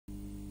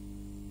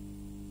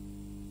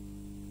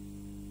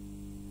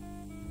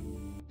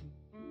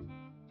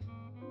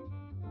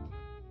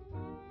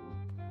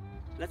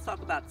let's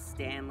talk about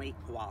Stanley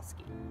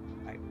Kowalski.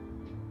 Right?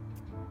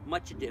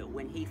 Much ado,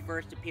 when he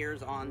first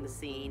appears on the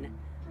scene,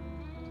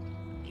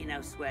 you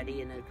know,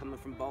 sweaty and coming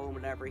from Bowne,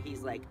 whatever,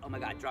 he's like, oh my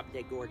God, drop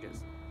dead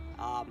gorgeous.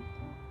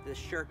 The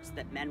shirts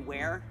that men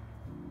wear,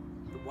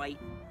 the white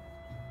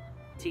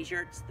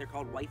t-shirts, they're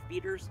called wife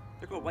beaters.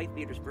 They're called wife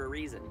beaters for a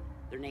reason.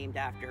 They're named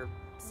after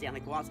Stanley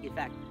Kowalski. In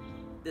fact,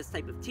 this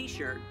type of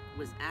t-shirt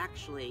was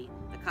actually,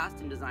 the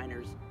costume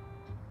designers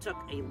took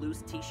a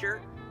loose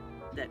t-shirt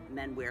that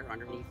men wear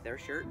underneath their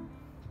shirt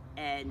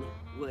and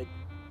would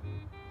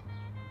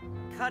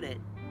cut it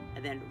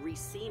and then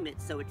re-seam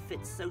it so it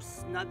fits so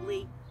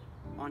snugly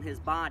on his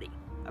body,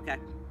 okay?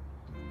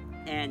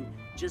 And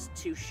just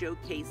to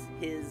showcase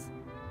his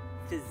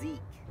physique,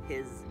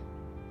 his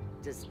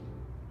just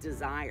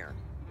desire,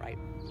 right?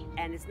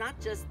 And it's not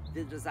just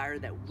the desire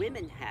that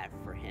women have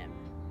for him.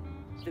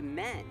 The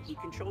men, he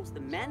controls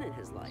the men in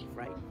his life,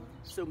 right?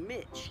 So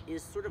Mitch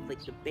is sort of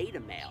like the beta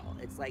male.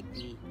 It's like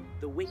the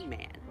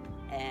wingman.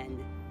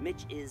 And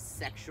Mitch is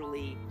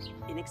sexually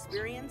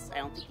inexperienced. I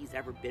don't think he's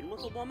ever been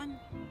with a woman.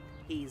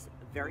 He's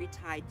very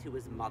tied to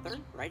his mother,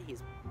 right?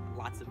 He's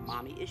lots of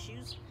mommy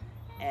issues.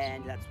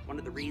 And that's one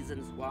of the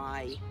reasons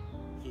why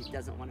he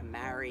doesn't want to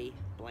marry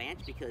Blanche,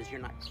 because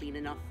you're not clean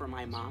enough for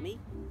my mommy.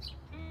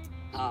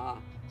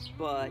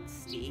 But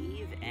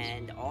Steve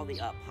and all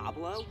the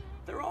Pablo,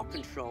 they're all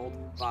controlled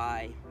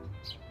by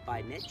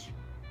Mitch.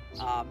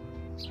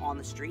 On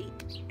the street,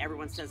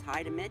 everyone says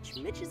hi to Mitch.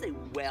 Mitch is a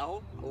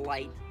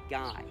well-liked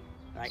guy,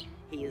 right?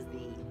 He is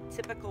the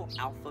typical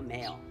alpha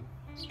male,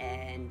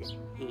 and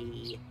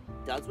he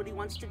does what he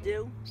wants to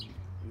do.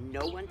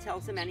 No one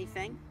tells him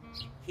anything.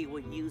 He will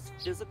use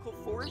physical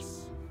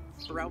force,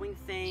 throwing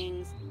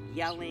things,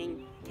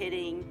 yelling,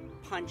 hitting,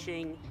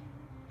 punching.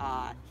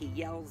 He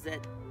yells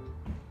at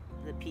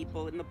the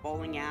people in the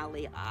bowling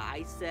alley.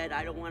 I said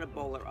I don't want to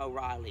bowl at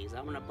O'Reilly's.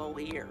 I'm going to bowl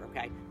here,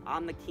 okay?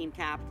 I'm the team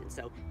captain.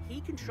 So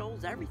he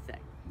controls everything,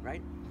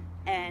 right?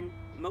 And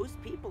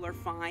most people are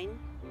fine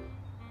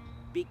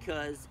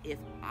because if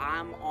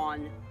I'm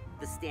on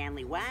the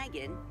Stanley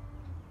wagon,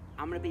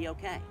 I'm going to be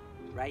okay,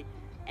 right?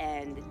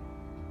 And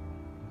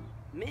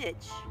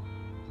Mitch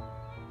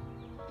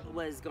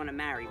was going to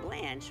marry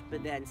Blanche,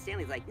 but then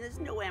Stanley's like, there's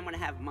no way I'm going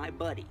to have my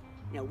buddy.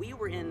 You know, we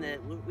were in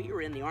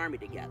the army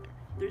together.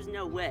 There's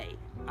no way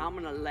I'm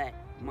gonna let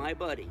my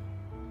buddy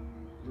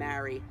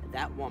marry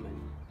that woman.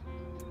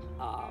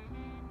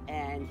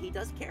 And he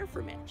does care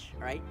for Mitch,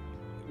 right?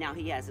 Now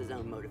he has his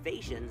own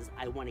motivations.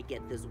 I want to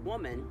get this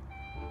woman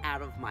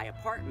out of my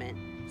apartment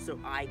so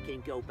I can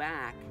go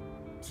back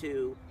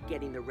to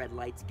getting the red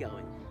lights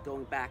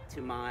going back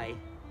to my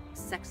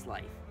sex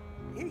life.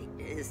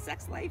 His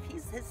sex life?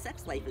 His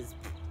sex life is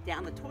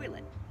down the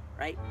toilet,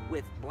 right?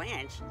 With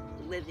Blanche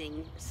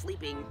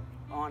sleeping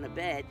on a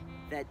bed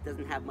that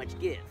doesn't have much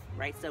give,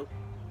 right? So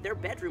their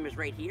bedroom is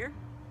right here.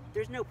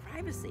 There's no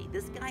privacy.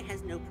 This guy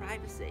has no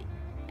privacy.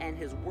 And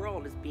his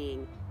world is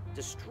being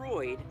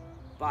destroyed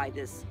by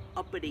this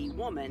uppity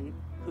woman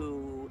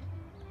who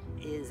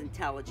is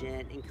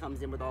intelligent and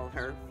comes in with all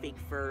her fake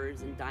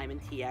furs and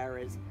diamond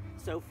tiaras.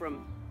 So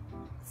from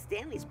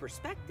Stanley's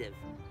perspective,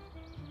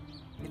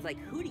 it's like,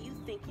 who do you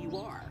think you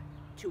are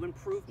to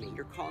improve me?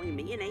 You're calling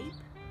me an ape?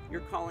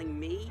 You're calling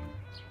me,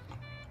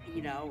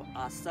 you know,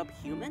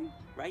 subhuman,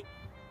 right?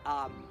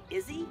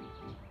 Is he?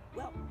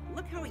 Well,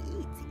 look how he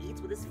eats. He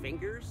eats with his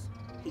fingers.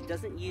 He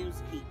doesn't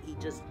use, he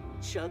just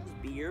chugs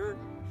beer.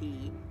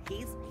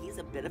 He's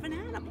a bit of an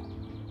animal,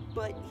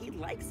 but he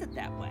likes it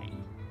that way,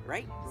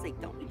 right? It's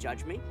like, don't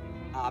judge me.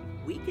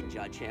 We can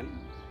judge him.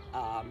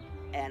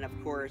 And of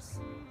course,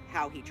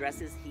 how he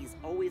dresses, he's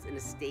always in a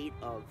state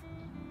of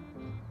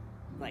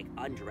like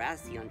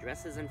undress. He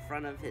undresses in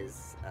front of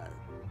his,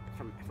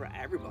 for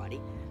everybody.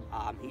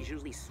 He's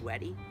usually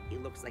sweaty. He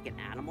looks like an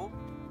animal.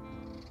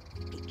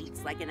 He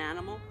eats like an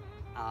animal.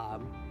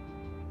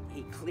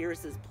 He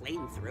clears his plate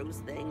and throws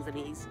things. I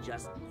mean, he's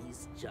just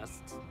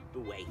the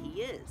way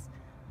he is.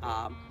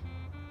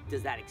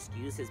 Does that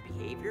excuse his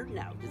behavior?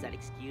 No. Does that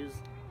excuse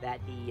that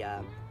he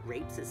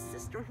rapes his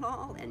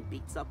sister-in-law and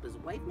beats up his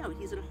wife? No,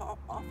 he's an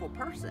awful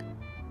person,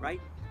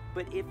 right?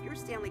 But if you're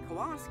Stanley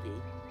Kowalski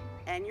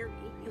and you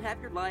have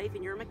your life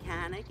and you're a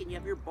mechanic and you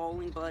have your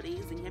bowling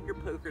buddies and you have your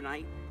poker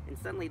night, and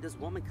suddenly this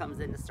woman comes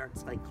in and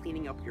starts like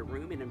cleaning up your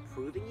room and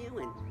improving you,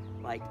 and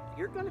like,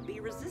 you're going to be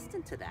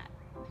resistant to that,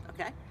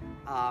 okay?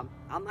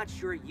 I'm not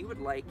sure you would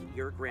like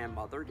your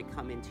grandmother to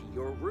come into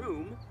your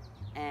room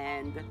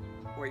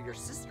or your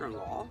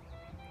sister-in-law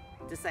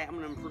to say, I'm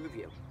going to improve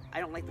you. I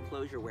don't like the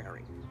clothes you're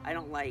wearing. I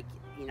don't like,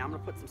 you know, I'm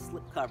going to put some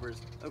slip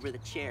covers over the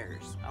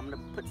chairs. I'm going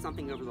to put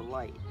something over the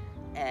light.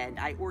 And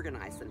I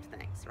organize some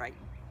things, right?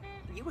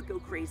 You would go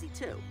crazy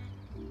too.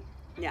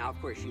 Now,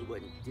 of course, you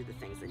wouldn't do the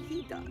things that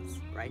he does,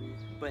 right?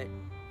 But,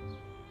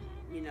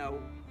 you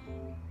know,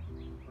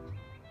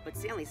 but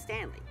Stanley's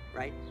Stanley,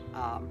 right?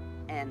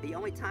 And the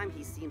only time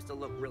he seems to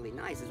look really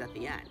nice is at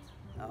the end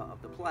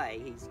of the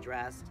play. He's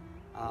dressed.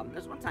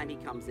 There's one time he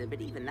comes in,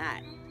 but even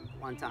that,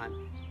 one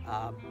time,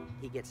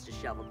 he gets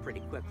disheveled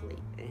pretty quickly,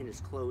 and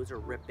his clothes are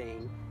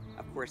ripping.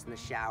 Of course, in the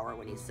shower,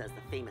 when he says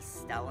the famous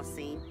Stella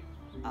scene,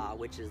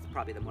 which is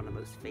probably one of the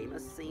most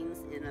famous scenes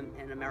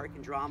in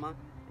American drama.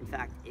 In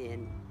fact,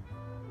 in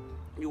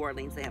New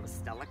Orleans, they have a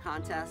Stella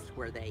contest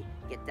where they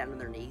get down on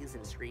their knees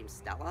and scream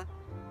Stella.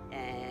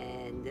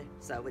 And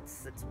so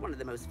it's one of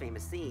the most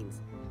famous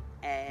scenes.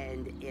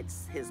 And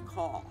it's his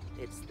call,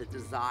 it's the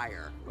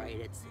desire,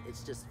 right?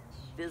 It's just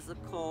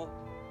physical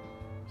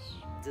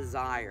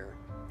desire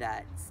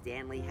that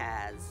Stanley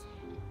has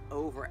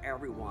over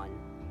everyone,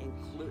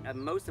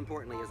 most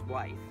importantly his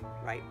wife,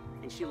 right?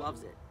 And she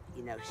loves it.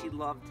 You know, she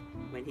loved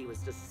when he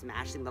was just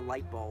smashing the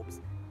light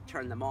bulbs,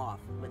 turn them off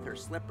with her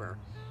slipper.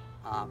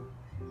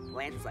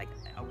 Blanche was like,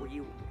 were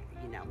you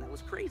know, that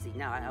was crazy.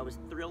 No, I was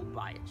thrilled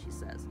by it, she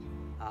says.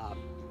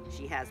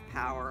 She has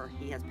power,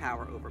 he has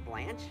power over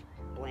Blanche.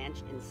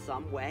 Blanche, in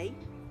some way,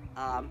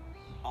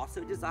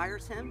 also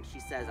desires him. She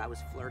says, I was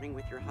flirting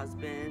with your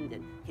husband,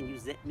 and can you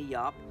zip me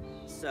up?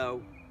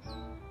 So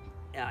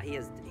he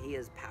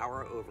has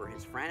power over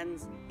his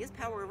friends. He has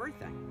power over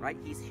everything, right?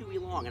 He's Huey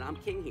Long, and I'm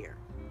king here,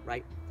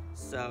 right?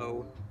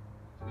 So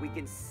we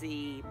can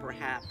see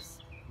perhaps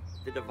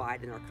the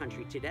divide in our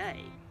country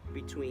today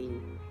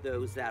between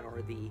those that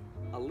are the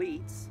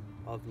elites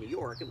of New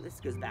York, and this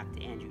goes back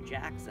to Andrew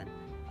Jackson,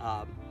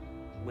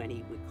 when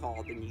he would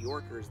call the New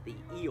Yorkers the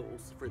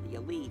eels for the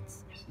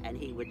elites, and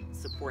he would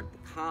support the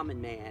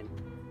common man,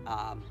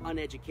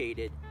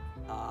 uneducated,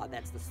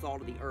 that's the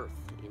salt of the earth,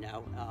 you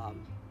know,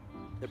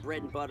 the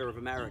bread and butter of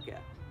America.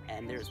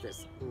 And there's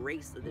this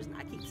race,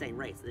 I keep saying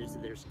race,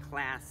 there's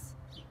class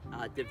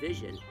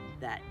division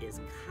that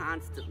is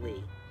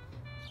constantly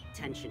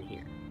tension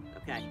here,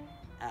 okay?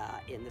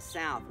 In the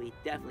South, we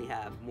definitely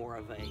have more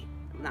of a,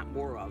 not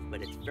more of,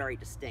 but it's very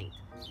distinct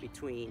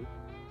between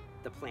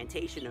the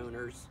plantation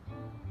owners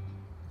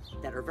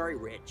that are very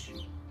rich,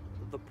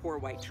 the poor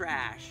white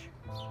trash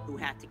who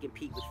have to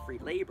compete with free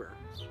labor.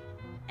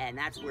 And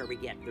that's where we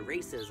get the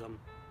racism.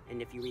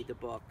 And if you read the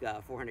book,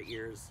 400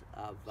 Years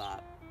of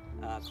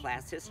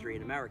Class History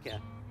in America,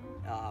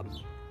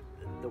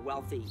 the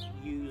wealthy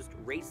used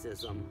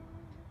racism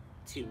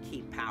to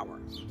keep power,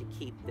 to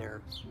keep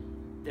their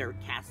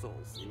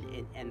castles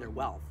and their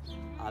wealth,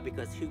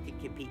 because who can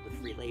compete with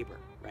free labor,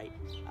 right?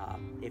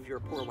 If you're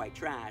a poor white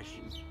trash,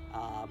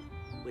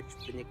 which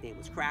the nickname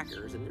was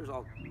Crackers, and there's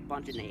a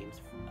bunch of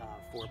names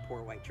for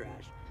poor white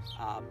trash,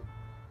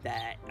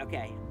 that,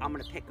 okay, I'm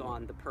gonna pick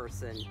on the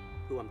person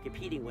who I'm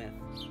competing with.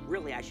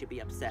 Really, I should be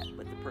upset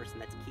with the person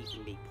that's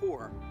keeping me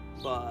poor,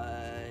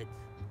 but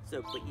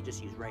you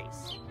just use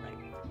race, right?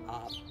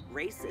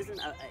 Race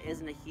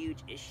isn't a huge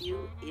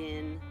issue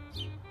in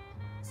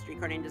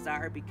Streetcar Named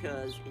Desire,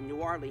 because in New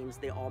Orleans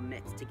they all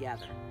mix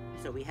together.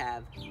 So we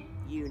have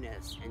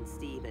Eunice and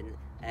Stephen,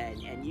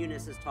 and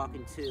Eunice is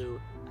talking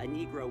to a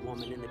Negro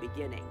woman in the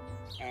beginning,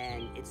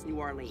 and it's New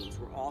Orleans.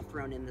 We're all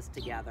thrown in this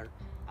together,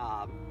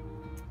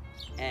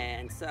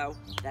 and so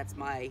that's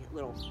my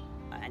little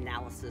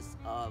analysis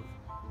of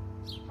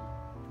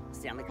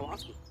Stanley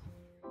Kowalski.